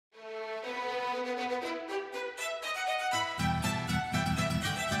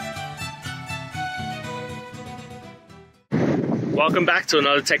Welcome back to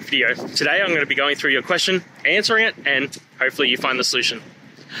another tech video. Today I'm going to be going through your question, answering it, and hopefully you find the solution.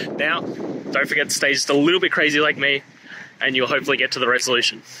 Now, don't forget to stay just a little bit crazy like me, and you'll hopefully get to the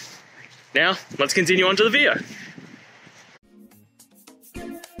resolution. Now, let's continue on to the video.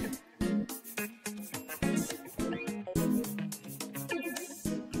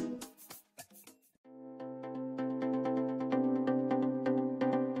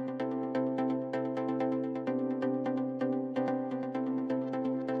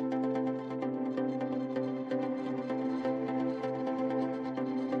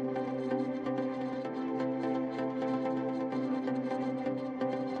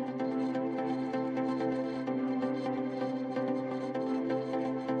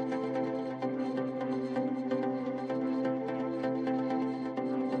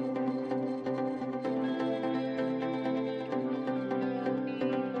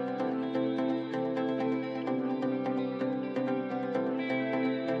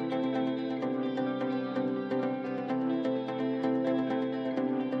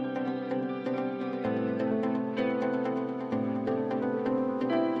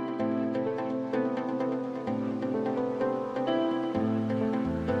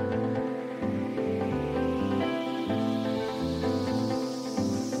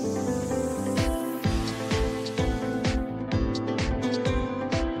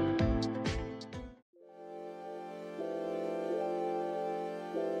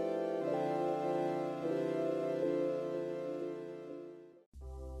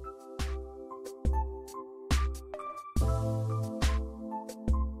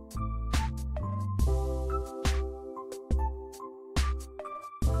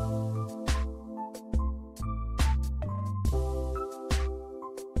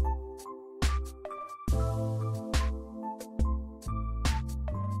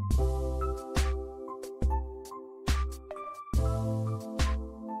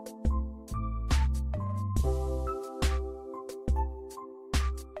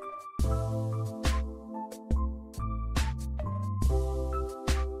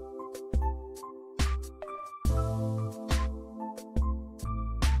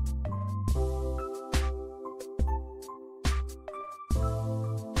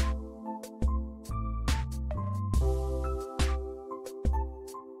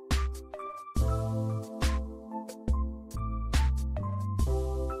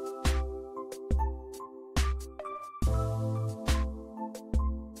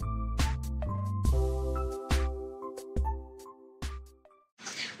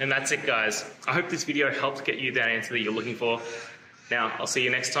 And that's it, guys. I hope this video helped get you that answer that you're looking for. Now, I'll see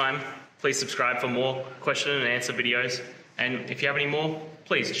you next time. Please subscribe for more question and answer videos. And if you have any more,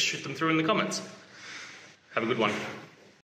 please just shoot them through in the comments. Have a good one.